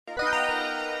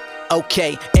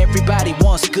Okay, everybody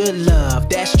wants good love,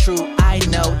 that's true, I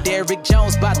know. Derrick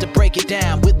Jones about to break it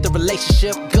down with the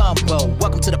relationship gumbo.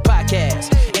 Welcome to the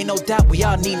podcast. Ain't no doubt we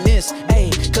all need this,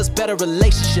 ayy, cause better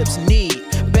relationships need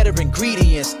better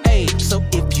ingredients, ayy. So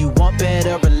if you want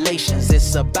better relations,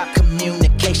 it's about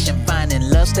communication, finding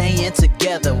love, staying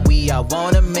together. We all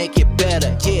wanna make it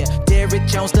better, yeah. Derrick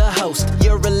Jones, the host,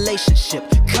 your relationship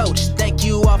coach. Thank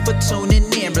you all for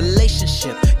tuning in.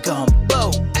 Relationship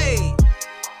gumbo, ayy.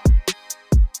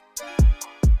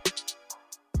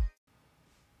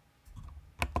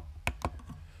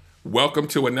 Welcome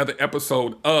to another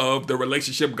episode of the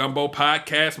Relationship Gumbo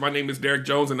Podcast. My name is Derrick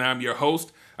Jones and I'm your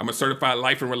host. I'm a certified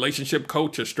life and relationship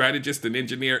coach, a strategist, an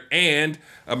engineer, and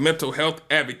a mental health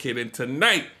advocate. And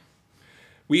tonight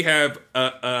we have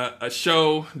a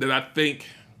show that I think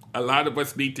a lot of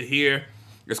us need to hear.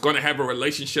 It's going to have a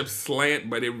relationship slant,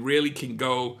 but it really can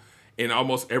go in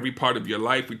almost every part of your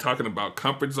life. We're talking about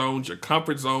comfort zones. Your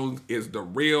comfort zone is the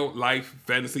real life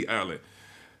fantasy island.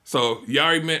 So y'all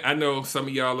already I know some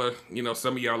of y'all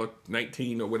are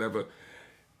 19 or whatever.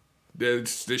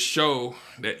 There's this show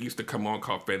that used to come on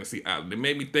called Fantasy Island. It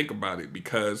made me think about it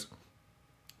because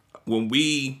when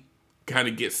we kind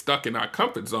of get stuck in our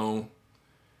comfort zone,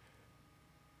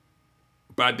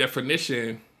 by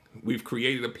definition, we've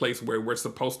created a place where we're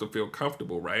supposed to feel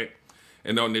comfortable, right?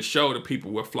 And on this show, the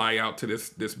people will fly out to this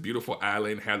beautiful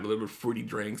island, have the little fruity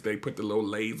drinks. They put the little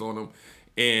lays on them,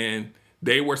 and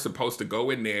they were supposed to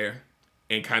go in there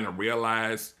and kind of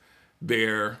realize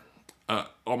their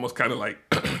almost kind of like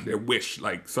their wish,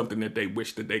 like something that they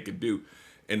wish that they could do.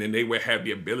 And then they would have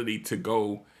the ability to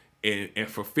go and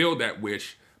fulfill that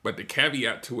wish. But the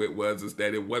caveat to it is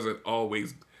that it wasn't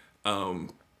always,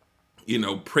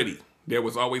 pretty. There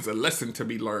was always a lesson to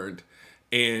be learned.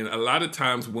 And a lot of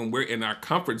times when we're in our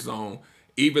comfort zone,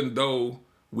 even though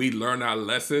we learn our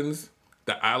lessons,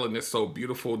 the island is so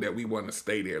beautiful that we want to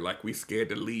stay there. Like we're scared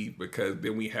to leave because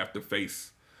then we have to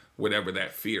face whatever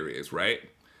that fear is, right?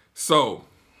 So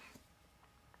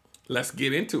let's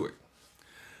get into it.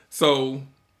 So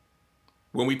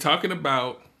when we're talking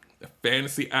about the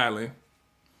fantasy island,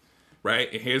 right?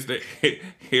 And here's the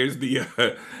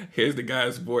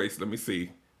guy's voice. Let me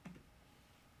see.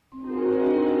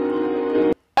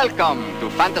 Welcome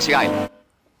to Fantasy Island.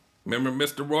 Remember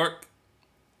Mr. Rourke?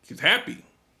 He's happy.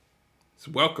 It's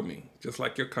welcoming, just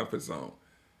like your comfort zone.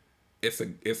 It's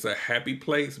a happy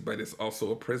place, but it's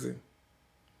also a prison.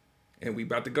 And we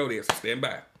about to go there, so stand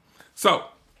by. So,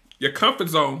 your comfort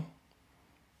zone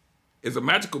is a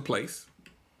magical place.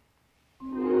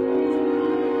 And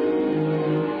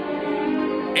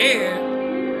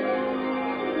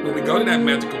when we go to that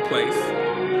magical place,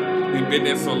 we've been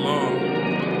there so long,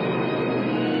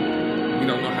 we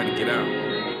don't know how to get out.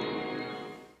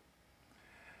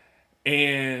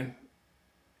 And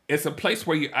it's a place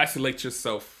where you isolate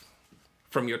yourself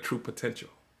from your true potential,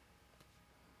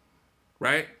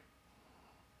 right?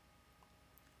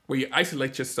 Where you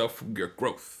isolate yourself from your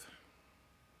growth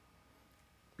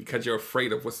because you're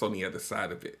afraid of what's on the other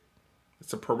side of it.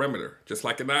 It's a perimeter, just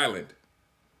like an island.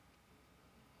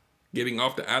 Getting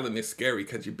off the island is scary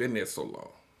because you've been there so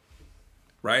long,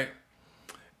 right?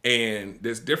 And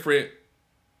there's different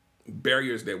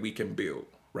barriers that we can build,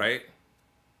 right?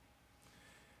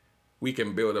 We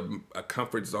can build a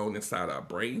comfort zone inside our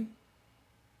brain,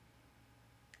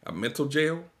 a mental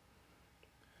jail,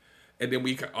 and then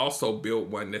we can also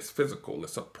build one that's physical.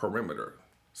 It's a perimeter.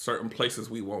 Certain places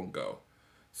we won't go,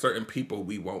 certain people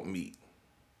we won't meet,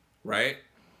 right?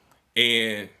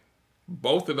 And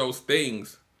both of those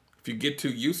things, if you get too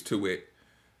used to it,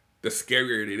 the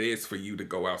scarier it is for you to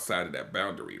go outside of that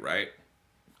boundary, right?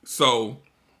 So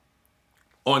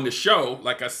on the show,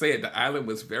 like I said, the island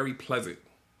was very pleasant.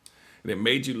 And it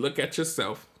made you look at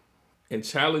yourself and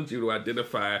challenge you to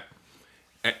identify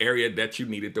an area that you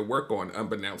needed to work on,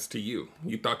 unbeknownst to you.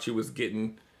 You thought you was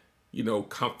getting,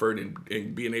 comfort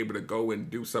and being able to go and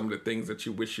do some of the things that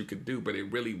you wish you could do, but it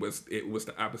was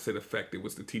the opposite effect. It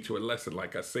was to teach you a lesson,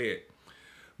 like I said.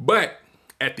 But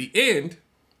at the end,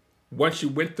 once you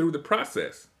went through the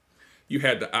process, you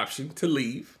had the option to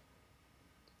leave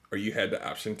or you had the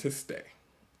option to stay.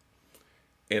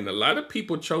 And a lot of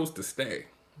people chose to stay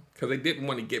because they didn't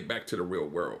want to get back to the real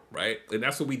world, right? And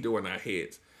that's what we do in our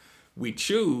heads. We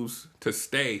choose to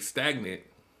stay stagnant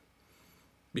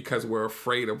because we're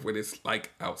afraid of what it's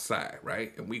like outside,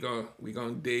 right? And we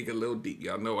gonna dig a little deep.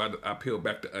 Y'all know I peel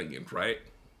back the onions, right?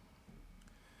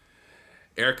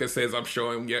 Erica says I'm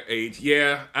showing your age.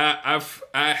 Yeah, I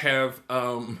have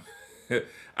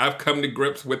I've come to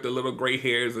grips with the little gray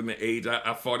hairs and the age.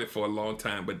 I fought it for a long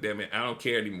time, but damn it, I don't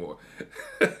care anymore.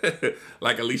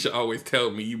 Like Alicia always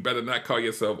tells me, you better not call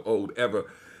yourself old ever.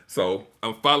 So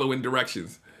I'm following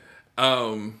directions.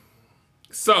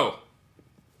 So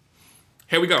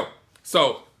here we go.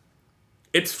 So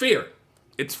it's fear.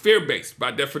 It's fear-based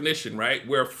by definition, right?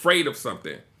 We're afraid of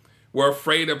something. We're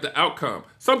afraid of the outcome.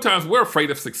 Sometimes we're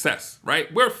afraid of success,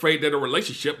 right? We're afraid that a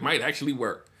relationship might actually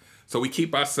work. So we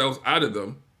keep ourselves out of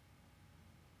them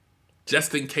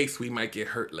just in case we might get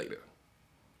hurt later,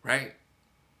 right?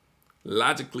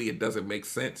 Logically, it doesn't make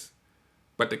sense.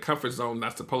 But the comfort zone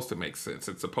not supposed to make sense.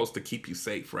 It's supposed to keep you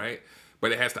safe, right?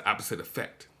 But it has the opposite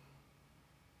effect.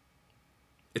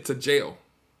 It's a jail.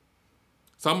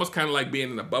 It's almost kind of like being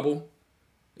in a bubble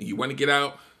and you want to get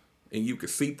out and you can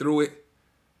see through it,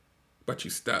 but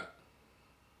you're stuck,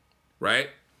 right?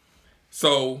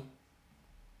 So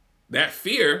that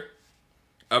fear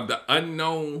of the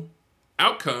unknown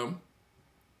outcome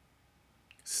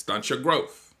stunts your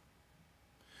growth.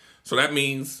 So that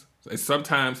means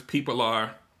sometimes people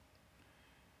are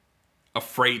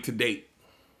afraid to date,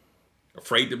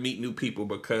 afraid to meet new people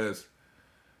because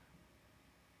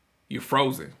you're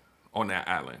frozen on that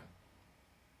island,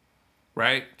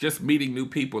 right? Just meeting new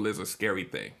people is a scary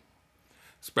thing,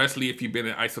 especially if you've been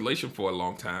in isolation for a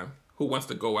long time. Who wants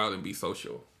to go out and be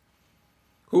social?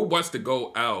 Who wants to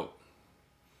go out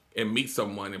and meet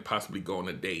someone and possibly go on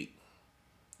a date?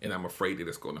 And I'm afraid that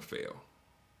it's going to fail.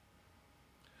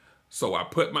 So I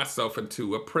put myself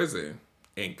into a prison,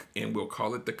 and we'll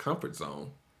call it the comfort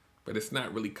zone, but it's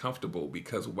not really comfortable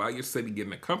because while you're sitting in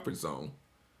the comfort zone,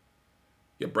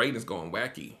 your brain is going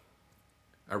wacky.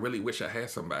 I really wish I had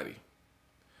somebody.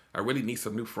 I really need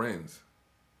some new friends.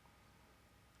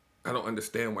 I don't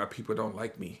understand why people don't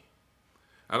like me.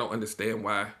 I don't understand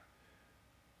why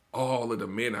all of the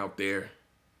men out there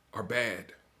are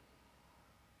bad.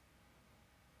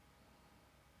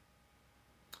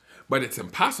 But it's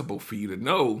impossible for you to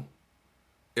know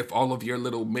if all of your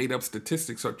little made-up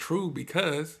statistics are true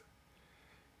because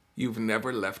you've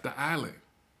never left the island.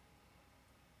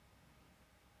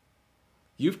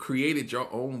 You've created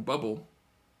your own bubble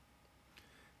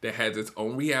that has its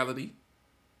own reality,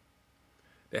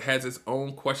 that has its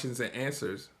own questions and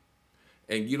answers,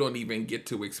 and you don't even get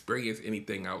to experience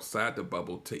anything outside the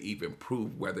bubble to even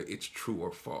prove whether it's true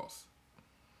or false.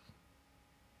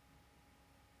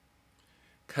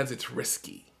 Because it's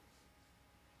risky.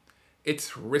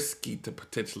 It's risky to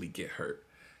potentially get hurt.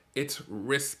 It's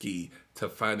risky to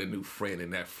find a new friend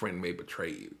and that friend may betray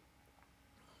you.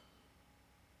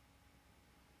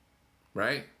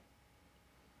 Right?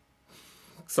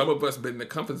 Some of us been in the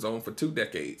comfort zone for 2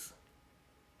 decades.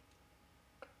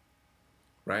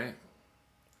 Right?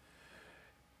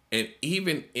 And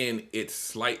even in its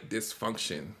slight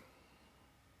dysfunction,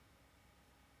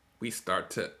 we start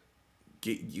to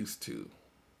get used to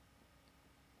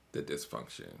the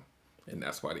dysfunction. And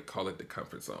that's why they call it the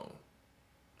comfort zone.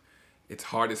 It's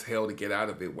hard as hell to get out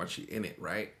of it once you're in it,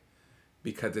 right?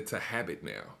 Because it's a habit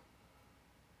now.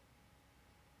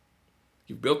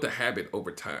 You've built a habit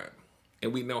over time.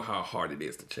 And we know how hard it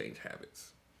is to change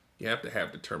habits. You have to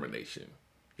have determination.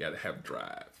 You got to have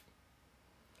drive.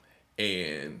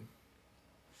 And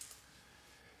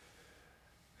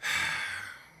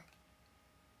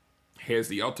here's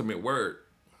the ultimate word.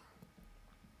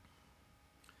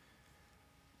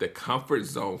 The comfort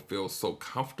zone feels so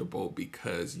comfortable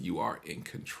because you are in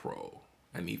control.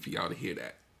 I need for y'all to hear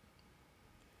that.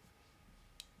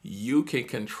 You can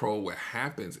control what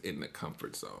happens in the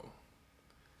comfort zone.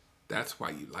 That's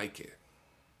why you like it.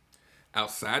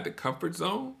 Outside the comfort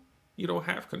zone, you don't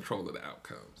have control of the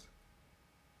outcomes.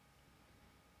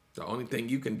 The only thing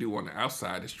you can do on the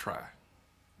outside is try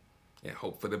and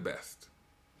hope for the best.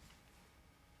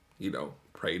 You know,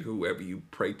 pray to whoever you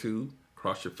pray to,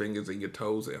 cross your fingers and your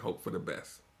toes and hope for the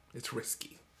best. It's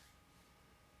risky.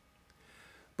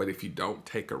 But if you don't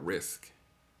take a risk,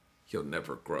 you'll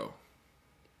never grow.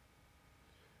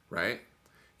 Right?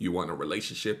 You want a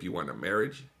relationship, you want a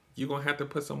marriage, you're going to have to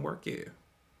put some work in.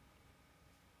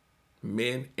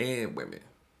 Men and women.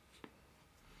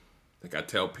 Like I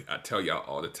tell y'all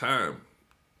all the time,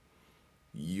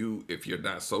 if you're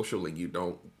not social and you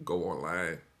don't go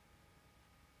online,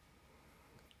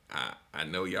 I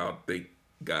know y'all think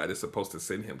God is supposed to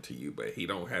send him to you, but he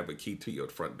don't have a key to your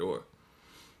front door.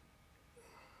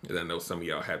 And I know some of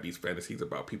y'all have these fantasies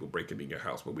about people breaking in your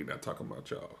house, but we're not talking about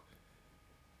y'all.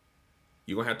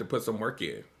 You're going to have to put some work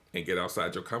in and get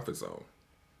outside your comfort zone.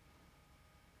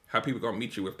 How people going to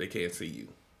meet you if they can't see you?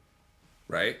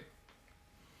 Right?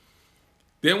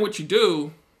 Then what you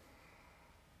do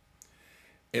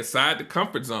inside the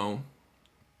comfort zone,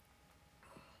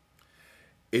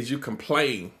 is you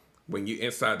complain when you're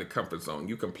inside the comfort zone.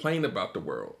 You complain about the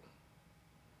world.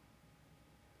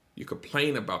 You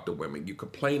complain about the women. You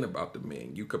complain about the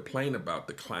men. You complain about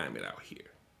the climate out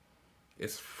here.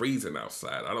 It's freezing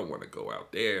outside. I don't want to go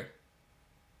out there.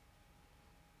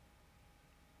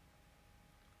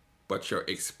 But your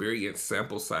experience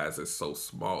sample size is so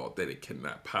small that it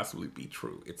cannot possibly be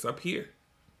true. It's up here.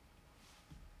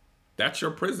 That's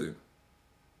your prison.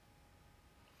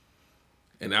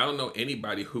 And I don't know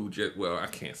anybody who just, well, I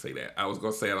can't say that. I was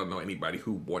going to say I don't know anybody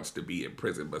who wants to be in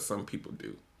prison, but some people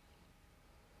do.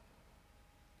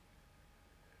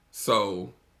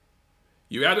 So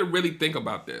you got to really think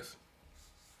about this.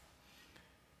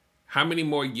 How many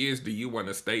more years do you want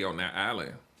to stay on that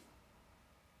island?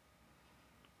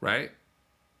 Right?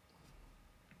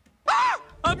 Ah!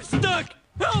 I'm stuck!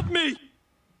 Help me!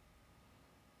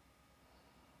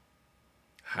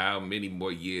 How many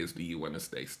more years do you want to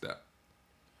stay stuck?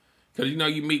 Because, you know,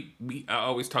 I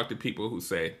always talk to people who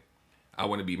say, I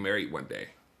want to be married one day.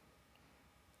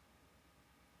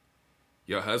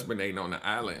 Your husband ain't on the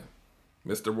island.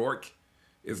 Mr. Rourke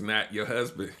is not your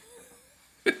husband.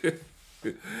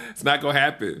 It's not going to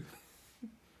happen.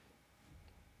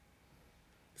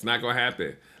 It's not going to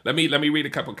happen. Let me read a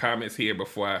couple comments here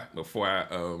before I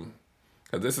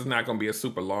because this is not going to be a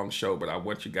super long show, but I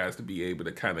want you guys to be able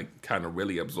to kind of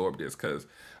really absorb this, because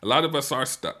a lot of us are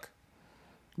stuck.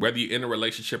 Whether you're in a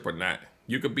relationship or not,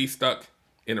 you could be stuck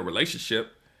in a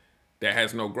relationship that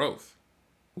has no growth.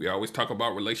 We always talk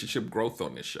about relationship growth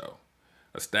on this show.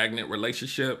 A stagnant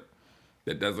relationship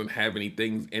that doesn't have any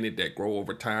things in it that grow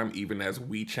over time, even as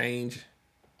we change,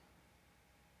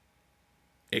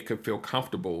 it could feel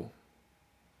comfortable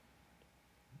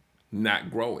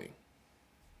not growing.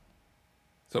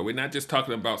 So we're not just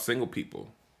talking about single people.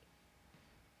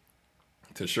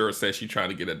 Tashura says she's trying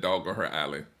to get a dog on her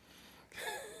island.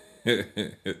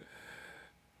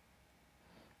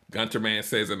 Gunter Man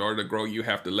says in order to grow, you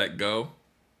have to let go.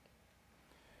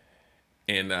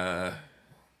 And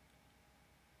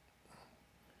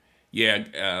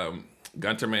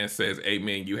Gunter Man says,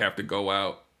 amen, you have to go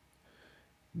out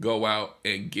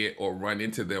and get or run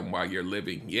into them while you're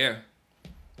living. Yeah.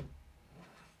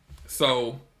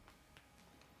 So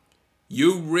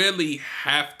you really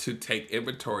have to take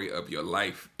inventory of your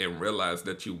life and realize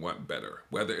that you want better,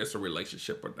 whether it's a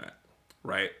relationship or not,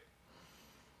 right?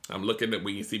 I'm looking at,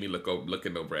 when you see me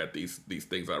looking over at these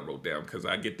things I wrote down, because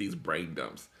I get these brain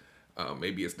dumps.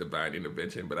 Maybe it's divine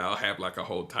intervention, but I'll have like a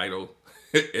whole title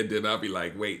and then I'll be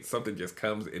like, wait, something just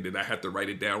comes, and then I have to write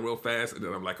it down real fast, and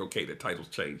then I'm like, okay, the title's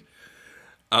changed.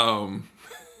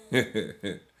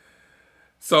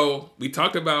 So we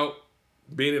talked about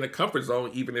being in a comfort zone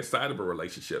even inside of a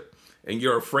relationship, and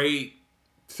you're afraid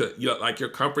to, like, your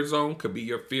comfort zone could be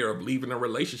your fear of leaving a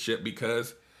relationship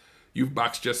because you've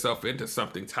boxed yourself into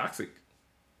something toxic.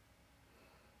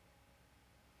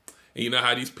 And you know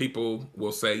how these people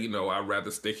will say, you know, I'd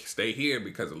rather stay here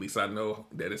because at least I know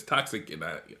that it's toxic and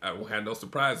I won't have no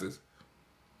surprises.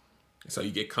 So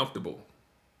you get comfortable.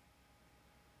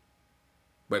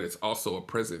 But it's also a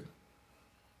prison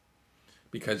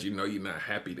because you know you're not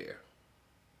happy there,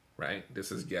 right? This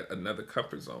is yet another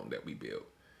comfort zone that we build.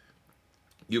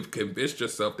 You've convinced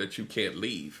yourself that you can't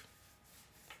leave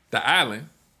the island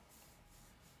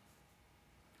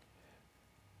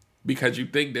because you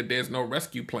think that there's no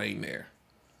rescue plane there,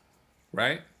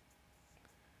 right?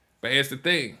 But here's the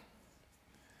thing.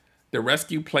 The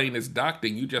rescue plane is docked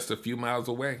and you just a few miles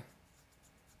away.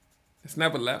 It's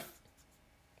never left.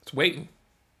 It's waiting.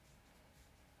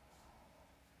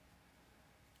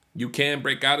 You can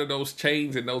break out of those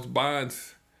chains and those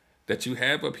bonds that you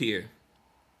have up here.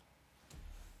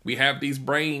 We have these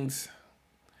brains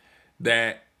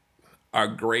that are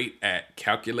great at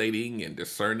calculating and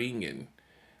discerning and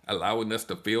allowing us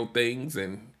to feel things,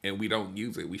 and we don't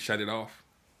use it. We shut it off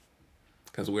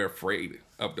because we're afraid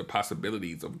of the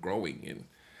possibilities of growing and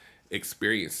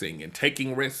experiencing and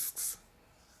taking risks.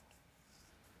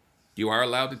 You are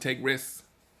allowed to take risks.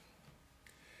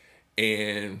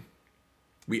 And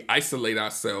we isolate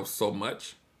ourselves so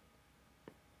much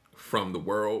from the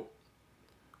world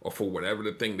or for whatever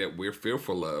the thing that we're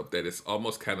fearful of that it's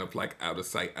almost kind of like out of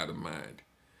sight, out of mind.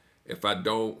 If I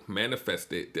don't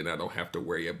manifest it, then I don't have to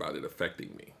worry about it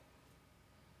affecting me.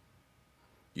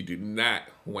 You do not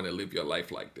want to live your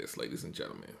life like this, ladies and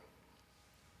gentlemen.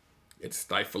 It's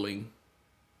stifling.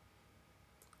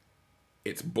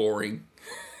 It's boring.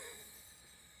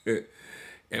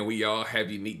 And we all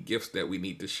have unique gifts that we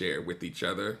need to share with each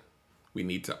other. We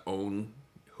need to own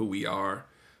who we are.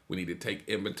 We need to take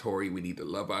inventory. We need to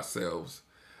love ourselves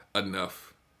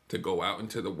enough to go out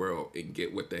into the world and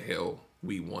get what the hell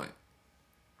we want.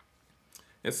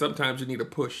 And sometimes you need a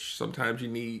push. Sometimes you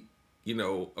need,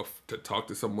 to talk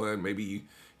to someone. Maybe you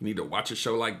need to watch a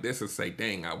show like this and say,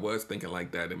 dang, I was thinking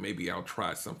like that, and maybe I'll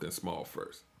try something small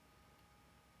first.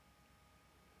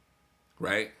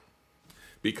 Right?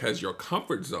 Because your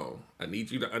comfort zone, I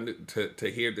need you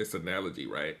to hear this analogy,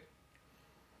 right?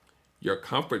 Your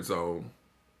comfort zone,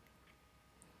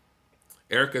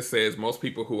 Erica says most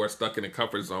people who are stuck in a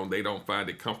comfort zone, they don't find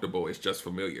it comfortable. It's just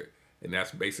familiar. And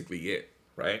that's basically it,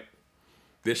 right?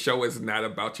 This show is not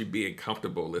about you being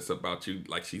comfortable. It's about you,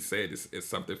 like she said, it's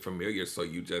something familiar. So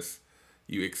you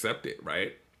accept it,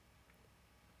 right?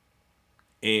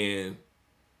 And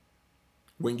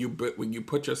when you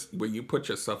put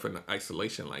yourself in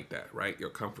isolation like that, right? Your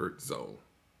comfort zone.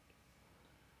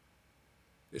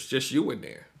 It's just you in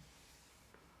there.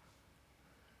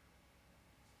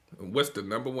 And what's the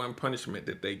number one punishment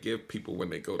that they give people when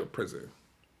they go to prison?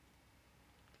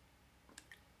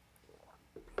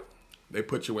 They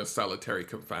put you in solitary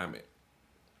confinement.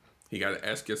 You got to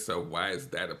ask yourself, why is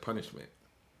that a punishment?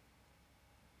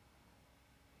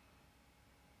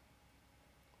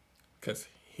 Because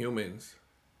humans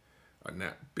are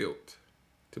not built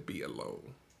to be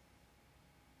alone.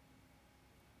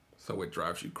 So it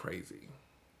drives you crazy.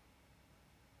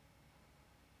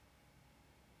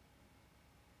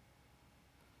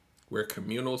 We're a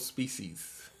communal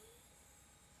species.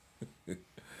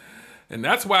 And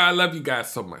that's why I love you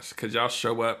guys so much, because y'all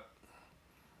show up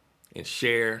and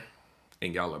share,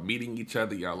 and y'all are meeting each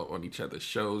other. Y'all are on each other's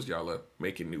shows. Y'all are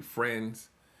making new friends.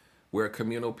 We're a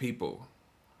communal people.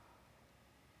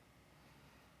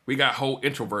 We got whole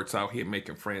introverts out here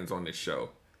making friends on this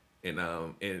show. And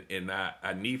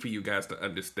I need for you guys to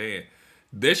understand,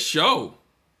 this show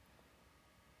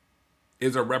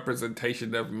is a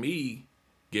representation of me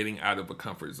getting out of a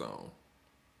comfort zone.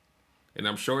 And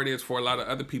I'm sure it is for a lot of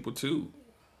other people too.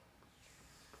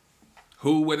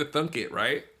 Who would have thunk it,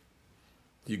 right?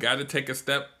 You got to take a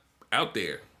step out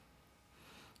there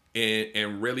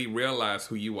and really realize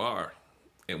who you are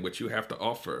and what you have to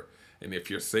offer. And if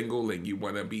you're single and you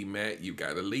want to be met, you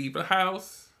got to leave the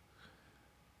house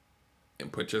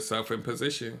and put yourself in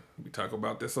position. We talk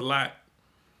about this a lot.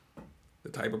 The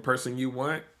type of person you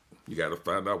want, you got to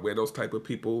find out where those type of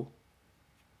people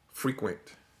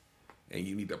frequent. And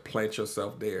you need to plant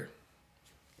yourself there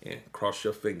and cross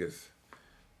your fingers.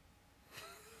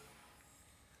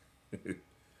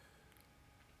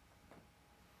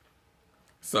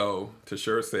 So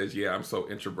Tashura says, yeah, I'm so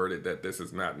introverted that this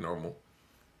is not normal.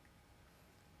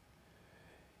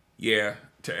 Yeah,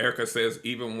 to Erica says,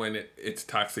 even when it's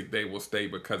toxic, they will stay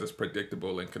because it's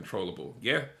predictable and controllable.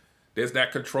 Yeah, there's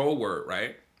that control word,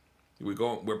 right?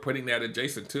 We're putting that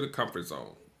adjacent to the comfort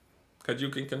zone because you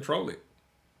can control it.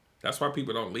 That's why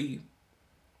people don't leave.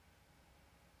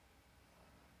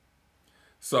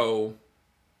 So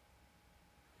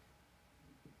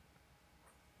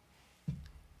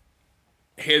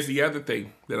here's the other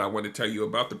thing that I want to tell you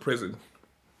about the prison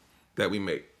that we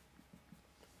make.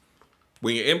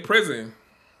 When you're in prison,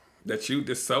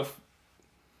 this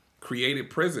self-created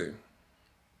prison,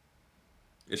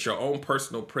 it's your own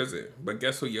personal prison. But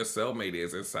guess who your cellmate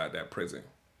is inside that prison?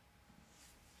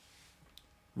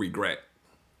 Regret.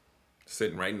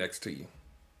 Sitting right next to you.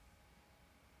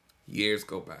 Years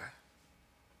go by.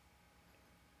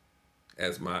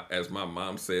 As my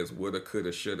mom says, woulda,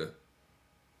 coulda, shoulda.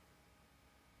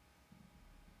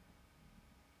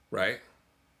 Right?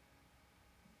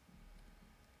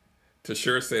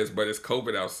 Tashura says, but it's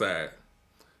COVID outside.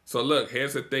 So look,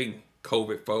 here's the thing,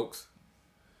 COVID folks.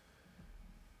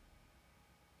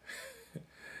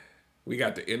 We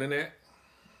got the internet.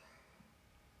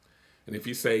 And if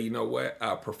you say, you know what,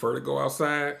 I prefer to go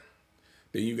outside,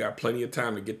 then you got plenty of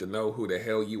time to get to know who the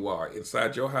hell you are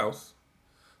inside your house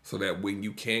so that when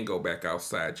you can go back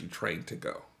outside, you train to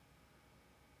go.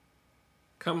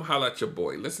 Come holler at your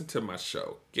boy. Listen to my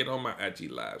show. Get on my IG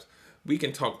Lives. We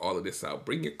can talk all of this out.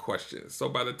 Bring your questions. So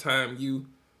by the time you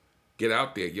get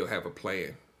out there, you'll have a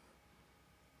plan.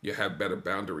 You'll have better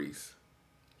boundaries.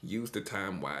 Use the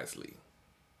time wisely.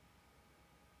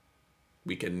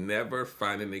 We can never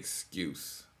find an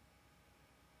excuse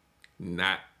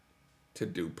not to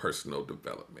do personal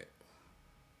development.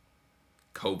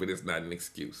 COVID is not an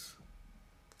excuse.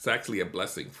 It's actually a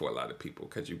blessing for a lot of people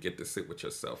because you get to sit with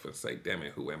yourself and say, damn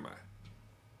it, who am I?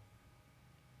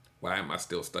 Why am I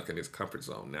still stuck in this comfort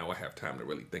zone? Now I have time to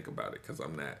really think about it because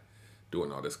I'm not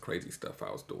doing all this crazy stuff I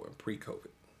was doing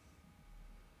pre-COVID.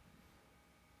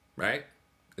 Right?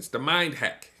 It's the mind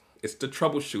hack. It's the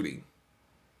troubleshooting.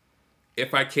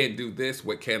 If I can't do this,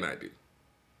 what can I do?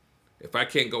 If I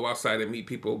can't go outside and meet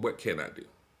people, what can I do?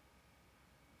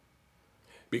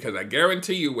 Because I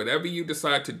guarantee you, whatever you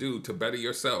decide to do to better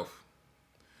yourself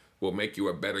will make you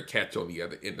a better catch on the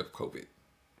other end of COVID.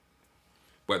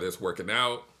 Whether it's working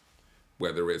out,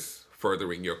 whether it's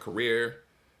furthering your career,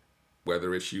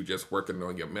 whether it's you just working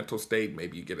on your mental state,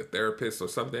 maybe you get a therapist or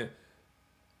something,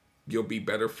 you'll be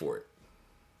better for it.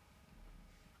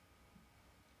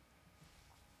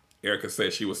 Erica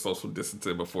said she was social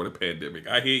distancing before the pandemic.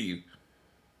 I hear you.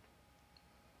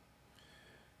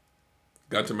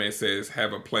 Gunter Man says,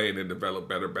 have a plan and develop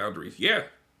better boundaries. Yeah.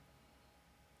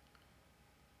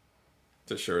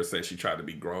 Tashura says she tried to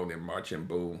be grown in March and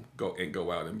boom, go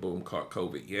out and boom, caught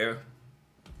COVID. Yeah.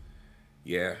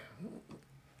 Yeah.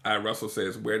 Russell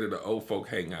says, where do the old folk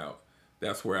hang out?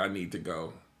 That's where I need to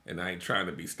go. And I ain't trying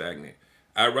to be stagnant.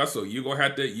 Russell, you're gonna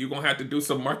have to do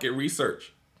some market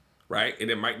research, right? And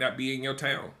it might not be in your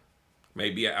town.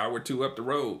 Maybe an hour or two up the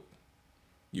road.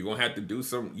 You're gonna have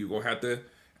to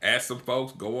ask some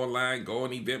folks, go online, go on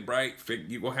Eventbrite.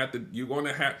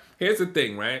 Here's the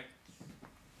thing, right?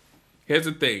 Here's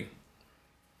the thing.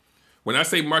 When I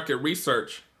say market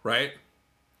research, right?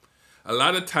 A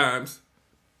lot of times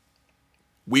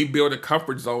we build a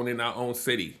comfort zone in our own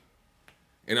city,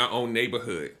 in our own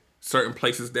neighborhood, certain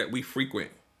places that we frequent,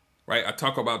 right? I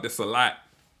talk about this a lot.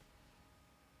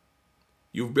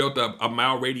 You've built a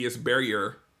mile radius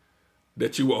barrier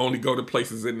that you will only go to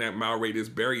places in that mile radius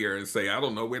barrier and say, I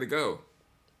don't know where to go.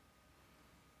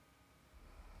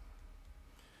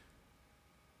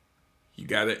 You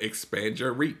got to expand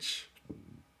your reach.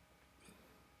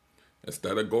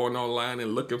 Instead of going online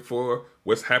and looking for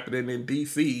what's happening in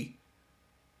DC,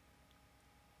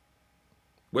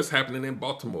 what's happening in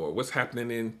Baltimore, what's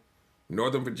happening in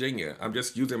Northern Virginia. I'm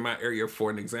just using my area for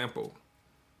an example.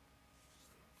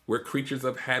 We're creatures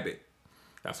of habit.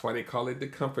 That's why they call it the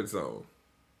comfort zone.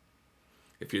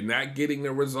 If you're not getting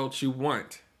the results you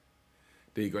want,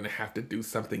 then you're going to have to do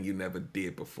something you never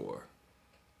did before.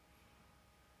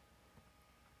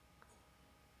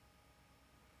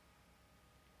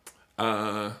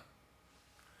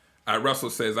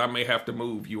 Russell says, I may have to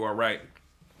move. You are right.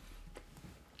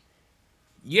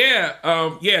 Yeah,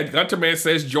 Gunter Man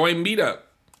says join Meetup.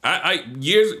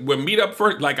 When Meetup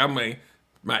first,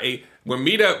 when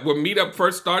Meetup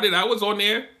first started, I was on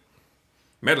there,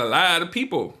 met a lot of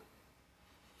people,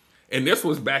 and this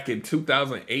was back in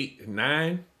 2008 and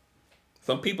 2009.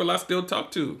 Some people I still talk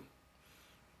to.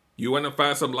 You want to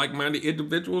find some like-minded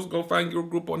individuals? Go find your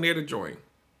group on there to join.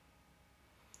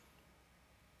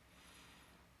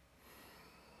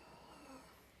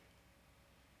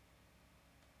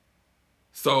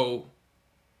 So,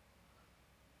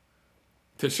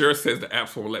 Tashura says the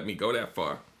apps won't let me go that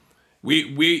far.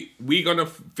 We gonna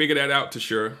figure that out,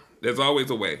 Tashura. There's always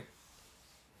a way.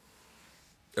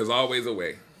 There's always a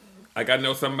way. Like I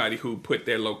know somebody who put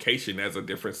their location as a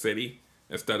different city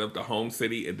instead of the home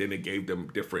city, and then it gave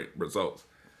them different results.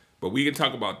 But we can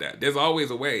talk about that. There's always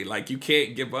a way. Like you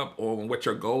can't give up on what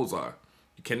your goals are.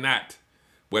 You cannot.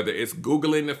 Whether it's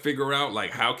Googling to figure out like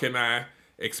how can I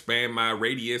expand my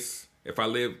radius. If I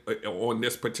live on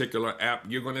this particular app,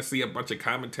 you're going to see a bunch of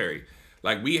commentary.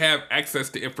 Like, we have access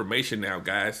to information now,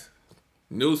 guys.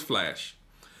 Newsflash.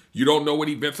 You don't know what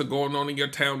events are going on in your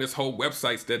town. There's whole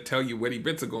websites that tell you what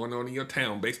events are going on in your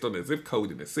town based on the zip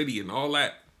code and the city and all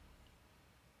that.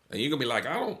 And you're going to be like,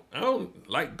 I don't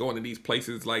like going to these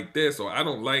places like this, or I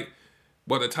don't like,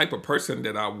 well, the type of person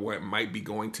that I want might be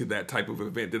going to that type of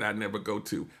event that I never go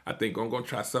to. I think I'm going to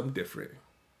try something different.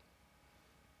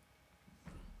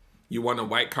 You want a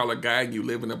white-collar guy and you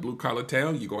live in a blue-collar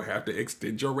town, you're going to have to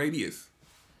extend your radius.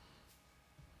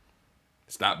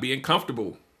 Stop being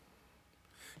comfortable.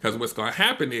 Because what's going to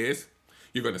happen is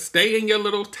you're going to stay in your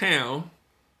little town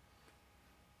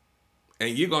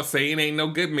and you're going to say it ain't no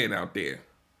good men out there.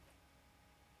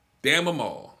 Damn them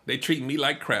all. They treat me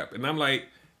like crap. And I'm like,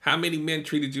 how many men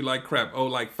treated you like crap? Oh,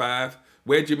 like 5.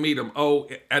 Where'd you meet them? Oh,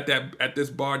 at this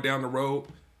bar down the road.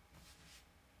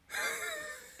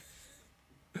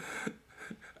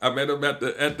 I met them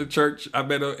at the church. I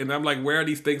met them, and I'm like, where are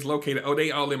these things located? Oh, they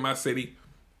all in my city.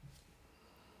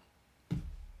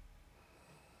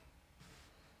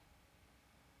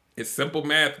 It's simple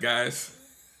math, guys.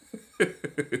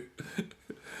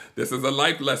 This is a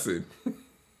life lesson.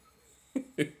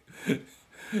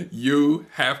 You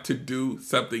have to do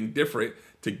something different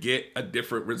to get a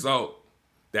different result.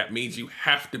 That means you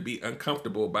have to be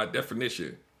uncomfortable by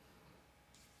definition.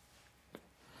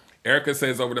 Erica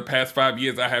says, over the past 5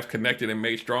 years, I have connected and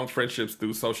made strong friendships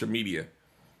through social media.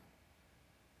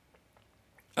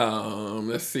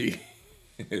 Let's see.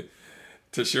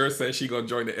 Tashura says she's going to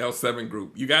join the L7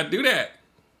 group. You got to do that.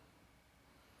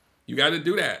 You got to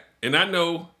do that. And I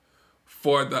know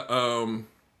for the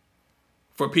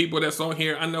for people that's on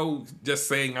here, I know just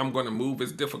saying I'm going to move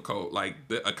is difficult. Like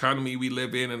the economy we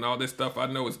live in and all this stuff, I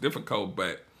know it's difficult,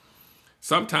 but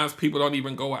sometimes people don't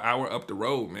even go an hour up the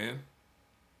road, man.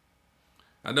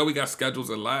 I know we got schedules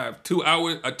alive. A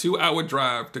 2-hour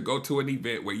drive to go to an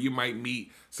event where you might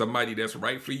meet somebody that's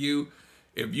right for you.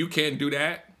 If you can't do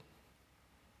that,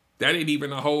 that ain't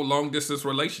even a whole long distance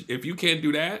relationship. If you can't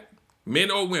do that, men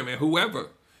or women, whoever,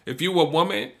 if you a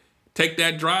woman, take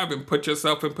that drive and put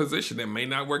yourself in position. It may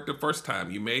not work the first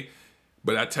time.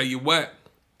 But I tell you what,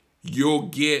 you'll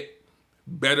get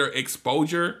better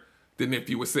exposure than if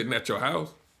you were sitting at your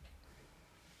house.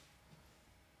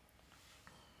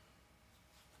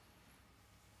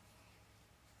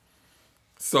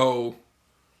 So,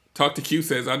 Talk to Q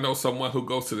says, I know someone who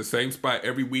goes to the same spot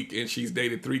every week and she's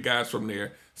dated 3 guys from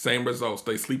there. Same results.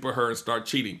 They sleep with her and start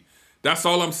cheating. That's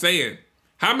all I'm saying.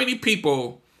 How many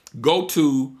people go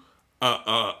to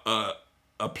a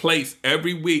place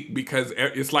every week because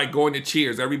it's like going to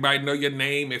Cheers? Everybody know your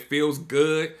name. It feels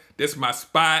good. This is my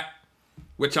spot.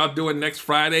 What y'all doing next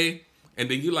Friday?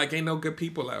 And then you like, ain't no good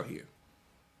people out here.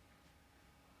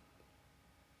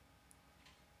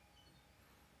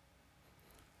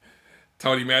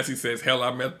 Tony Massey says, hell,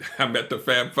 I met the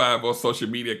Fab Five on social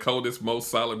media. Coldest, most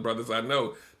solid brothers I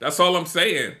know. That's all I'm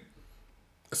saying.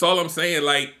 That's all I'm saying.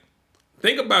 Like,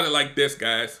 think about it like this,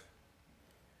 guys.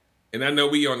 And I know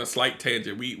we on a slight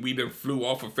tangent. We done flew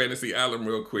off of Fantasy Island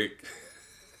real quick.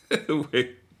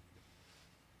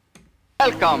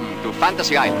 Welcome to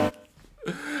Fantasy Island.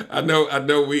 I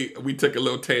know we took a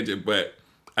little tangent, but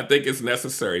I think it's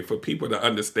necessary for people to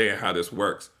understand how this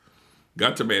works.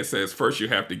 Gunter Man says, first you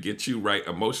have to get you right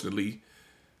emotionally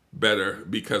better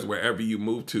because wherever you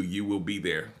move to, you will be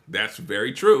there. That's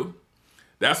very true.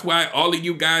 That's why all of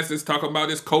you guys that's talking about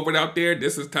this COVID out there,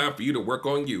 this is time for you to work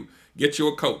on you. Get you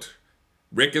a coach.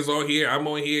 Rick is on here. I'm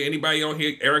on here. Anybody on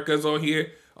here? Erica's on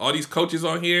here. All these coaches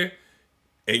on here.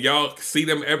 And y'all see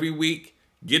them every week.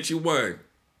 Get you one.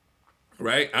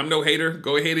 Right? I'm no hater.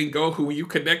 Go ahead and go who you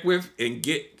connect with and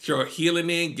get your healing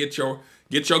in. Get your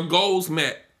goals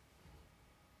met.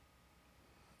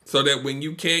 So that when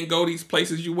you can go these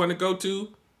places you want to go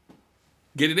to,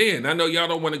 get it in. I know y'all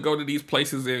don't want to go to these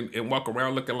places and walk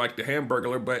around looking like the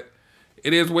Hamburglar, but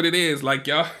it is what it is. Like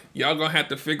y'all gonna have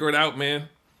to figure it out, man.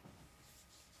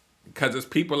 Because there's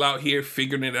people out here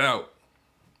figuring it out.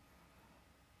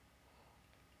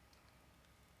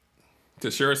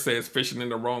 Tashura says, fishing in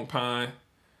the wrong pond.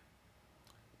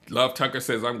 Love Tucker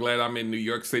says, I'm glad I'm in New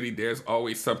York City. There's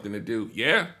always something to do.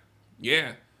 Yeah.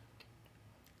 Yeah.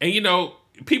 And you know,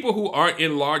 people who aren't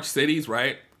in large cities,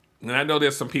 right? And I know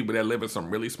there's some people that live in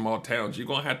some really small towns. You're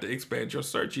going to have to expand your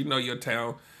search. You know your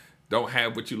town don't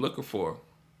have what you're looking for.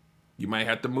 You might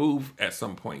have to move at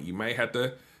some point. You might have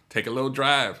to take a little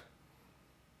drive.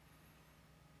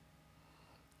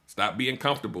 Stop being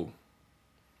comfortable.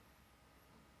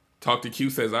 Talk to Q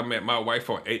says, I met my wife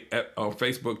on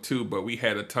Facebook too, but we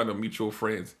had a ton of mutual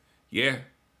friends. Yeah.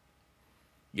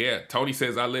 Yeah. Tony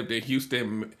says, I lived in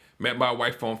Houston, met my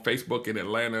wife on Facebook in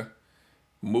Atlanta,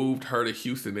 moved her to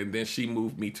Houston, and then she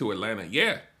moved me to Atlanta.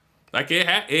 Yeah. Like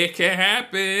it can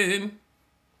happen.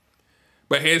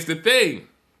 But here's the thing.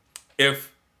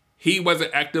 If he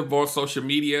wasn't active on social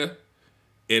media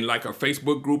in like a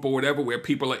Facebook group or whatever where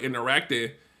people are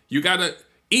interacting, you gotta,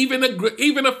 even a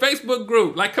Facebook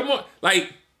group, like, come on,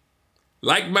 like,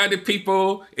 like-minded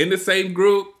people in the same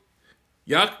group,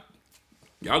 y'all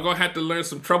gonna have to learn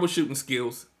some troubleshooting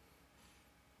skills.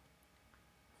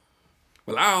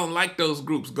 Well, I don't like those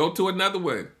groups. Go to another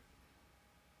one.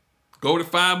 Go to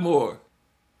 5 more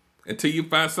until you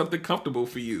find something comfortable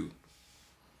for you.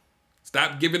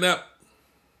 Stop giving up.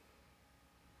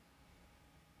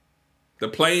 The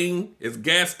plane is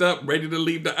gassed up, ready to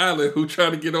leave the island. Who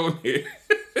trying to get on here?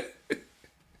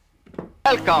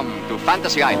 Welcome to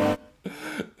Fantasy Island.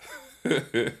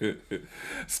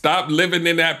 Stop living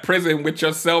in that prison with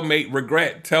your cellmate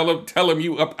regret. Tell him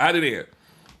you up out of there.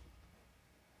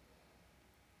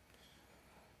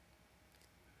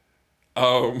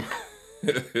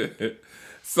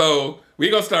 So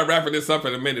we're gonna start wrapping this up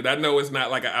in a minute. I know it's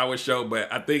not like an hour show,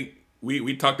 but I think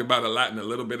we talked about a lot in a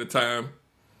little bit of time.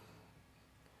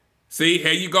 See,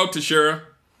 here you go, Tashura.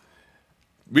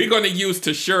 We're gonna use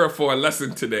Tashura for a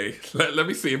lesson today. Let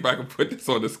me see if I can put this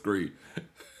on the screen.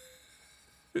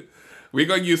 We're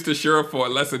gonna use Tashura for a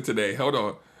lesson today. Hold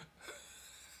on.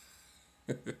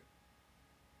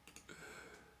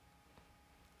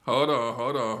 Hold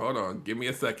on. Give me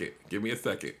a second.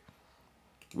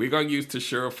 We're going to use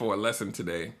Tashura for a lesson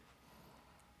today.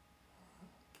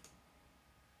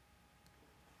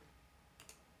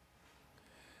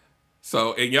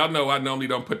 So, and y'all know I normally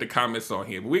don't put the comments on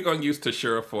here, but we're going to use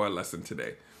Tashura for a lesson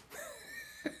today.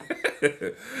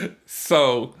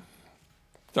 So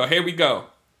here we go.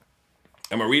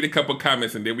 I'm going to read a couple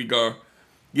comments and then we go.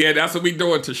 Yeah, that's what we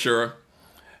doing, Tashura.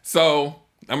 So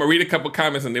I'm going to read a couple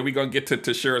comments and then we're going to get to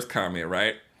Tashura's comment,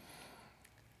 right?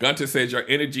 Gunter says, your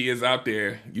energy is out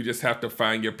there. You just have to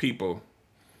find your people.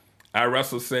 I.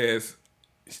 Russell says,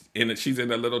 she's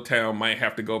in a little town, might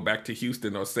have to go back to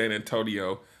Houston or San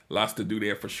Antonio. Lots to do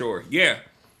there for sure. Yeah.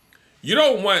 You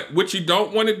don't want, what you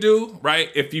don't want to do, right?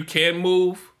 If you can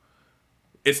move,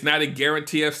 it's not a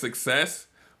guarantee of success,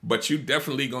 but you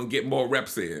definitely going to get more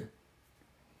reps in.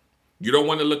 You don't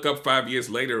want to look up 5 years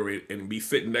later and be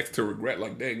sitting next to regret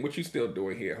like, dang, what you still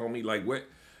doing here, homie? Like, what?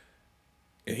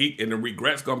 And the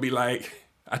regret's going to be like,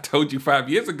 I told you 5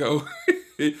 years ago,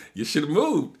 you should have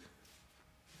moved.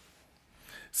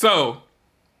 So,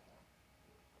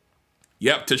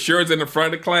 yep, Tashura's in the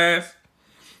front of the class.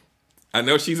 I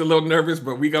know she's a little nervous,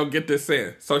 but we gonna get this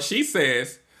in. So she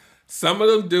says, some of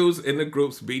them dudes in the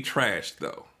groups be trashed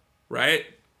though, right?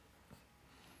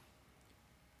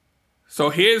 So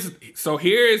here's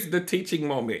the teaching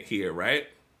moment here, right?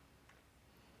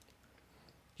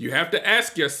 You have to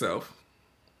ask yourself,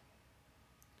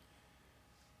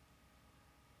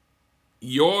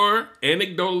 your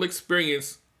anecdotal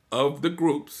experience of the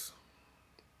groups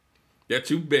that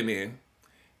you've been in,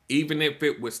 even if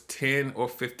it was 10 or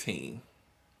 15,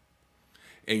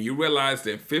 and you realized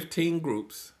in 15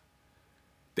 groups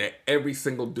that every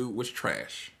single dude was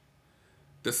trash,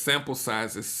 the sample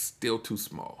size is still too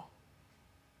small.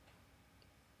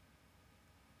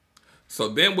 So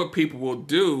then what people will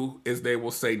do is they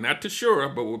will say, not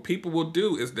Tashura, but what people will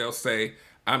do is they'll say,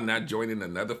 I'm not joining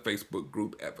another Facebook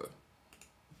group ever.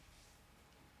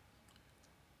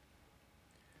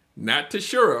 Not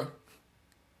Tashura,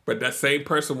 but that same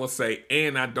person will say,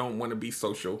 and I don't want to be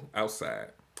social outside.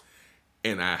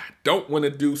 And I don't want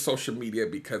to do social media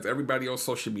because everybody on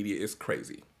social media is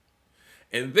crazy.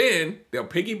 And then they'll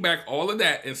piggyback all of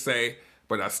that and say,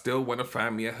 but I still want to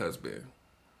find me a husband.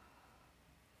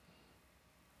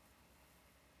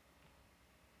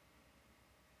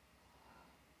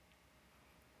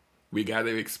 We got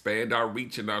to expand our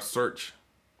reach and our search.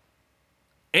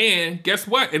 And guess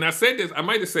what? And I said this, I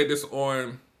might have said this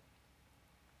on,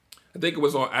 I think it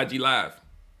was on IG Live.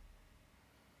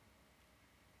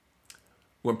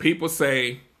 When people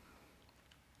say,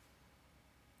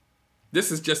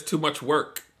 this is just too much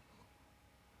work,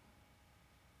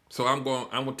 so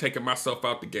I'm taking myself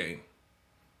out the game.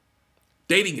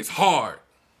 Dating is hard,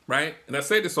 right? And I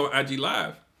said this on IG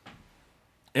Live.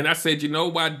 And I said, you know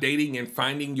why dating and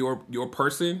finding your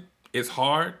person is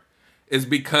hard? Is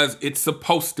because it's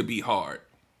supposed to be hard.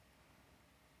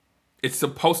 It's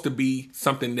supposed to be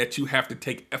something that you have to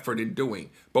take effort in doing,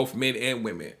 both men and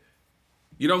women.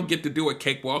 You don't get to do a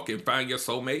cakewalk and find your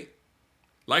soulmate.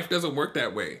 Life doesn't work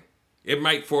that way. It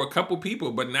might for a couple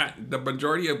people, but not the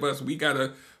majority of us. We got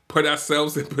to put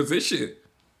ourselves in position.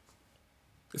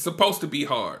 It's supposed to be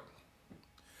hard.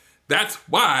 That's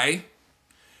why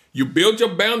you build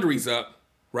your boundaries up,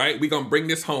 right? We're going to bring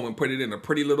this home and put it in a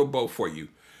pretty little bow for you.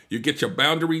 You get your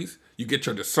boundaries, you get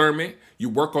your discernment, you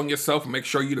work on yourself, make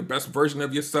sure you're the best version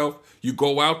of yourself. You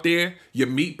go out there, you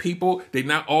meet people, they're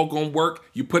not all going to work.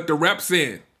 You put the reps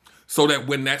in so that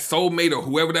when that soulmate or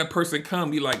whoever that person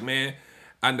comes, you're like, man,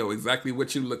 I know exactly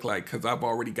what you look like because I've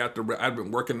already got I've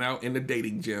been working out in the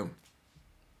dating gym.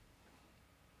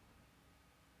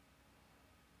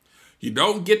 You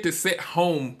don't get to sit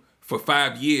home for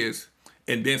 5 years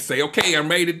and then say, okay, I'm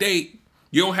ready to date.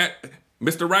 You don't have,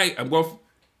 Mr. Right,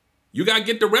 you got to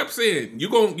get the reps in. You're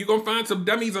going to find some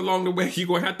dummies along the way. You're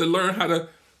going to have to learn how to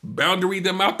boundary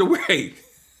them out the way.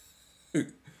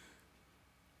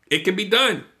 It can be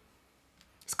done.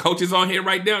 There's coaches on here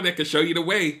right now that can show you the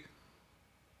way.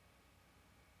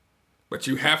 But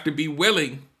you have to be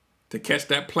willing to catch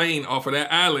that plane off of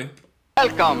that island.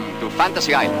 Welcome to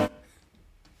Fantasy Island.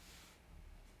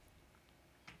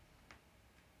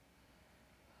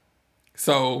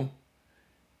 So,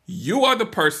 you are the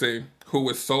person who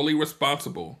is solely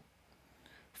responsible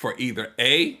for either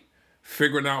A,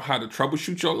 figuring out how to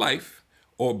troubleshoot your life,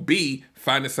 or B,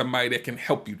 finding somebody that can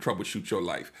help you troubleshoot your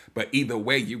life. But either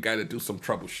way, you got to do some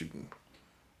troubleshooting.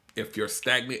 If you're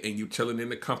stagnant and you chilling in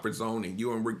the comfort zone and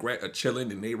you in regret of chilling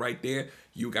and they right there,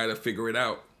 you got to figure it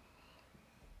out.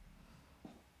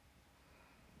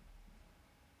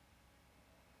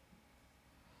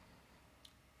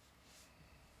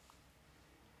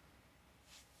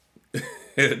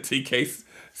 TK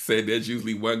said there's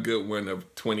usually one good one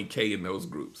of 20K in those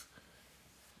groups.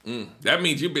 That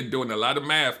means you've been doing a lot of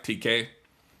math, TK.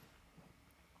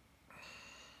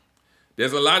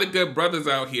 There's a lot of good brothers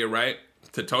out here, right?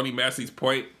 To Tony Massey's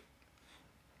point,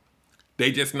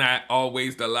 they just not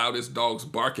always the loudest dogs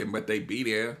barking, but they be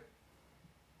there.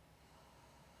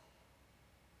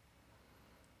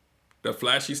 The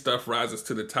flashy stuff rises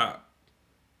to the top.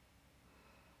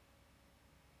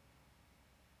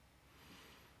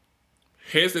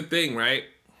 Here's the thing, right?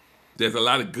 There's a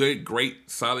lot of good, great,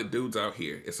 solid dudes out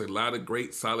here. It's a lot of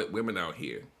great, solid women out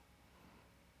here.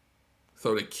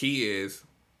 So the key is,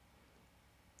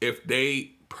 if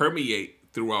they permeate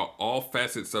throughout all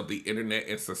facets of the internet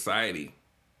and society,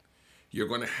 you're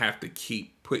going to have to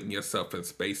keep putting yourself in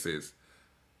spaces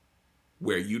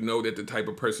where you know that the type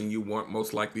of person you want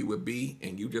most likely would be,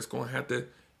 and you just going to have to,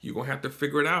 you're going to have to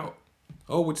figure it out.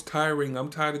 Oh, it's tiring. I'm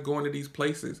tired of going to these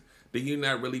places. Then you're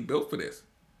not really built for this.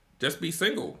 Just be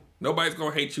single. Nobody's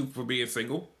going to hate you for being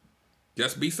single.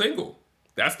 Just be single.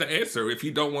 That's the answer. If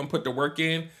you don't want to put the work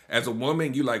in as a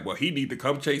woman, you like, well, he need to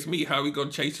come chase me. How he going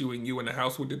to chase you and you in the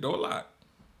house with the door locked?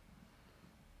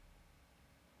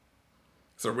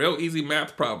 It's a real easy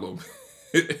math problem.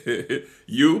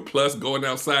 You plus going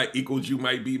outside equals you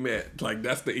might be met. Like,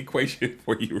 that's the equation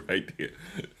for you right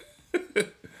there.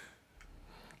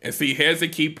 And see, here's the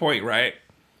key point, right?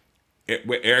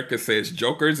 Where Erica says,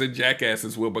 jokers and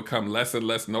jackasses will become less and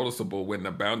less noticeable when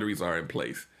the boundaries are in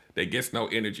place. They get no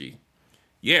energy.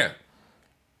 Yeah.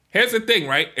 Here's the thing,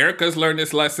 right? Erica's learned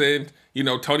this lesson. You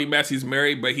know, Tony Massey's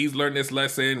married, but he's learned this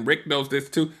lesson. Rick knows this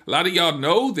too. A lot of y'all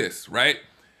know this, right?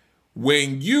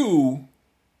 When you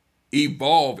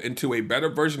evolve into a better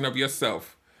version of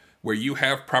yourself, where you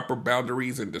have proper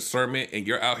boundaries and discernment, and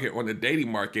you're out here on the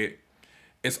dating market,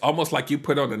 it's almost like you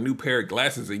put on a new pair of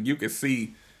glasses and you can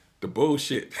see the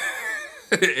bullshit.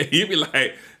 And you be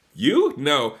like, you?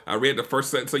 No. I read the first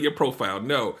sentence of your profile.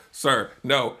 No. Sir,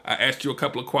 no. I asked you a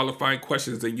couple of qualifying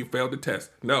questions and you failed the test.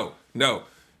 No.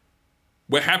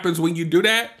 What happens when you do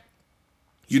that?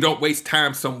 You don't waste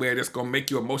time somewhere that's going to make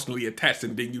you emotionally attached,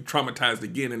 and then you traumatized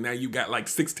again, and now you got like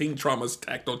 16 traumas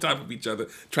stacked on top of each other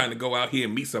trying to go out here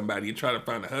and meet somebody and try to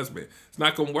find a husband. It's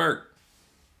not going to work.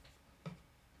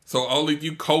 So all of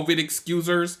you COVID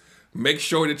excusers, make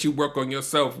sure that you work on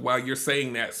yourself while you're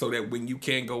saying that, so that when you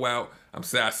can't go out, I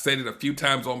said it a few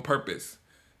times on purpose.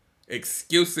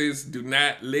 Excuses do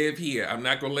not live here. I'm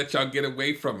not going to let y'all get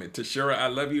away from it. Tashira, I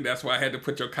love you. That's why I had to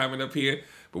put your comment up here.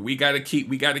 But we got to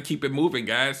keep it moving,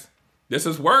 guys. This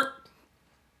is work.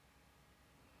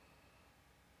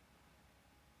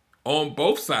 On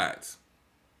both sides.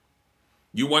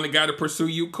 You want a guy to pursue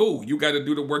you? Cool. You got to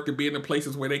do the work to be in the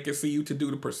places where they can see you to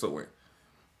do the pursuing.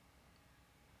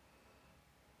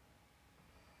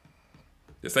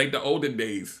 This ain't the olden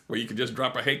days where you can just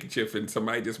drop a handkerchief and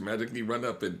somebody just magically run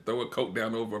up and throw a coat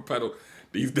down over a puddle.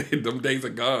 These days, them days are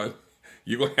gone.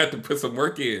 You're going to have to put some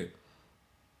work in.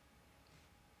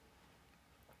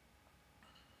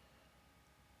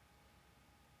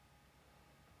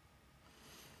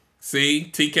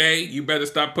 See, TK, you better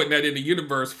stop putting that in the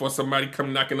universe before somebody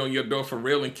come knocking on your door for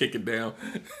real and kick it down.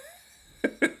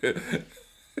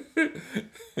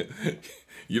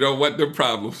 You don't want them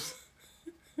problems.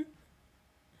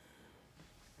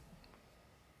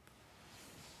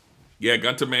 Yeah,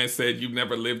 Gunter Man said you've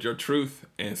never lived your truth,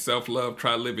 and self-love,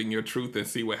 try living your truth and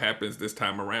see what happens this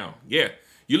time around. Yeah,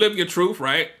 you live your truth,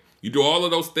 right? You do all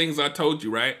of those things I told you,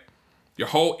 right? Your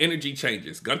whole energy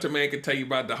changes. Gunter Man can tell you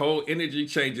about the whole energy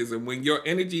changes, and when your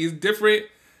energy is different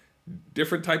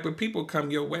type of people come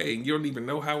your way, and you don't even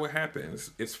know how it happens.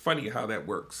 It's funny how that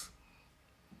works.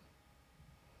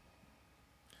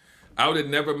 I would have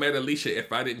never met Alicia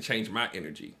if I didn't change my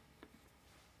energy.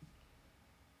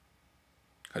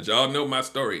 Because y'all know my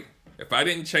story. If I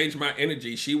didn't change my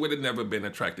energy, she would have never been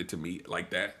attracted to me like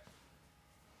that.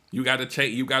 You got to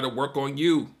change. You got to work on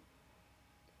you.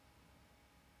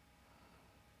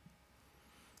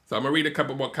 So I'm going to read a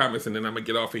couple more comments and then I'm going to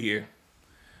get off of here.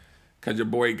 Because your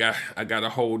boy I got a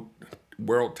whole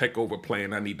world takeover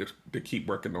plan I need to keep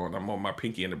working on. I'm on my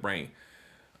pinky in the brain.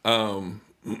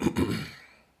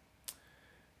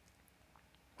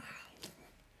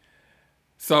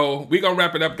 So we're going to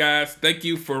wrap it up, guys. Thank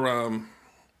you for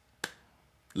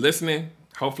listening.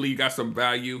 Hopefully you got some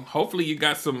value. Hopefully you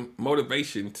got some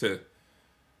motivation to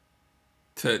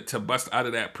bust out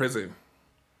of that prison.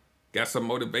 Got some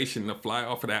motivation to fly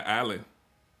off of that island.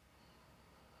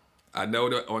 I know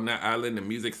that on that island the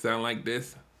music sound like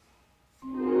this,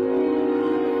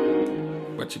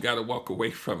 but you got to walk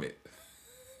away from it.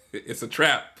 It's a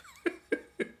trap.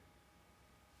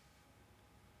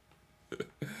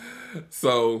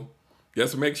 So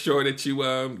just make sure that you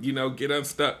get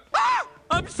unstuck.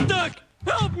 I'm stuck!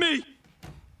 Help me!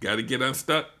 Got to get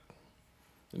unstuck.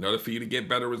 In order for you to get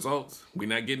better results, we're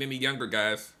not getting any younger,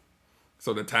 guys.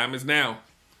 So the time is now.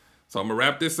 So I'm going to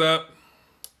wrap this up.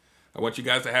 I want you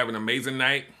guys to have an amazing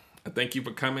night. I thank you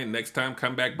for coming. Next time,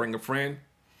 come back, bring a friend.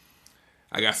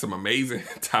 I got some amazing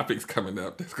topics coming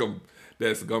up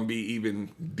that's gonna be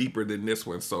even deeper than this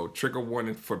one. So trigger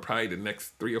warning for probably the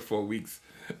next 3 or 4 weeks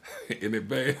in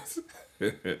advance.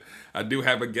 I do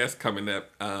have a guest coming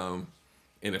up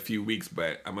in a few weeks,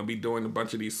 but I'm gonna be doing a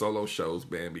bunch of these solo shows,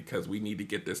 man, because we need to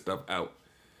get this stuff out.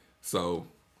 So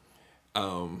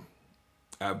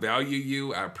I value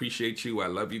you. I appreciate you. I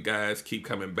love you guys. Keep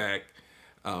coming back.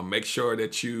 Make sure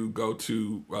that you go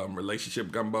to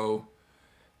Relationship Gumbo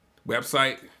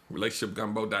website,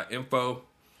 relationshipgumbo.info.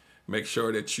 Make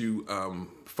sure that you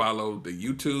follow the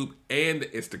YouTube and the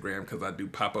Instagram, because I do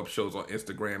pop-up shows on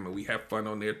Instagram and we have fun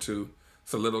on there too.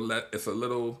 It's a little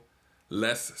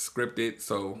less scripted,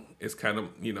 so it's kind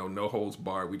of, no holds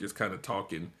barred. We just kind of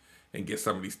talk and get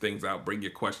some of these things out. Bring your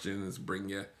questions, bring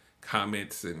your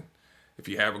comments, and if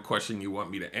you have a question you want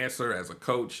me to answer as a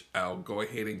coach, I'll go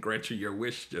ahead and grant you your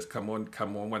wish. Just come on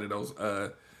one of those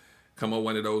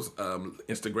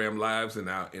Instagram lives, and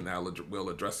we'll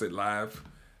address it live.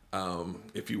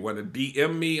 If you want to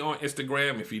DM me on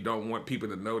Instagram, if you don't want people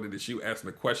to know that it's you asking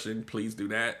a question, please do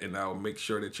that, and I'll make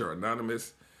sure that you're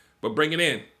anonymous. But bring it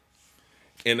in.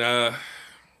 And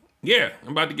yeah,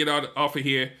 I'm about to get off of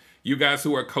here. You guys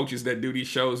who are coaches that do these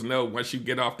shows know once you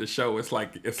get off the show, it's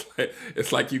like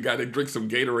you got to drink some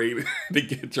Gatorade to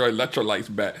get your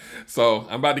electrolytes back. So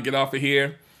I'm about to get off of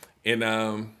here, and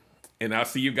I'll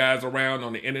see you guys around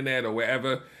on the internet or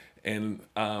wherever. And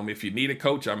if you need a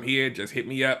coach, I'm here. Just hit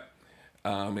me up.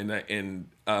 And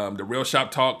the Real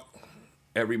Shop Talk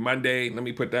every Monday. Let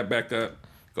me put that back up.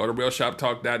 Go to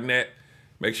realshoptalk.net.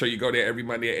 Make sure you go there every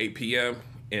Monday at 8 p.m.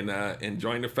 and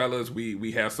join the fellas.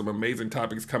 We have some amazing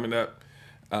topics coming up.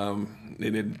 And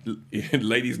then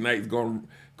Ladies Night is going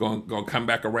come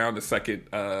back around the second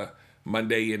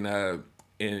Monday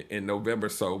in November.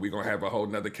 So we're gonna have a whole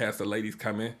nother cast of ladies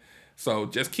coming. So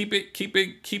just keep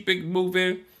it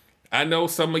moving. I know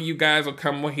some of you guys will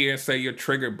come on here and say you're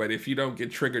triggered, but if you don't get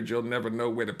triggered, you'll never know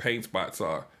where the pain spots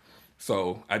are.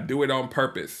 So I do it on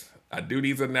purpose. I do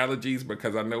these analogies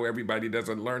because I know everybody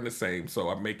doesn't learn the same. So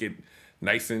I make it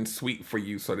nice and sweet for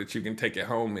you so that you can take it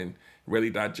home and really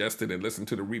digest it and listen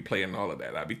to the replay and all of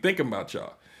that. I'll be thinking about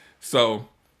y'all. So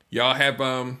y'all have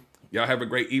a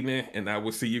great evening, and I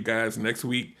will see you guys next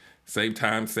week. Same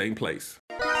time, same place.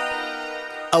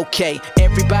 Okay,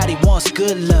 everybody wants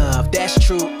good love, that's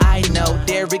true, I know.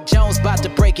 Derrick Jones about to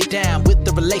break it down with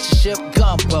the Relationship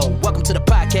Gumbo. Welcome to the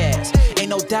podcast. Ain't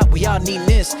no doubt we all need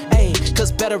this, ayy,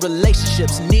 cause better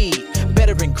relationships need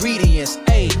better ingredients,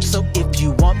 ayy. So if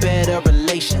you want better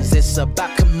relations, it's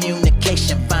about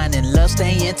communication, finding love,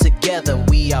 staying together.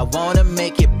 We all wanna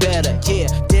make it better, yeah.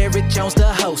 Derrick Jones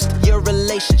the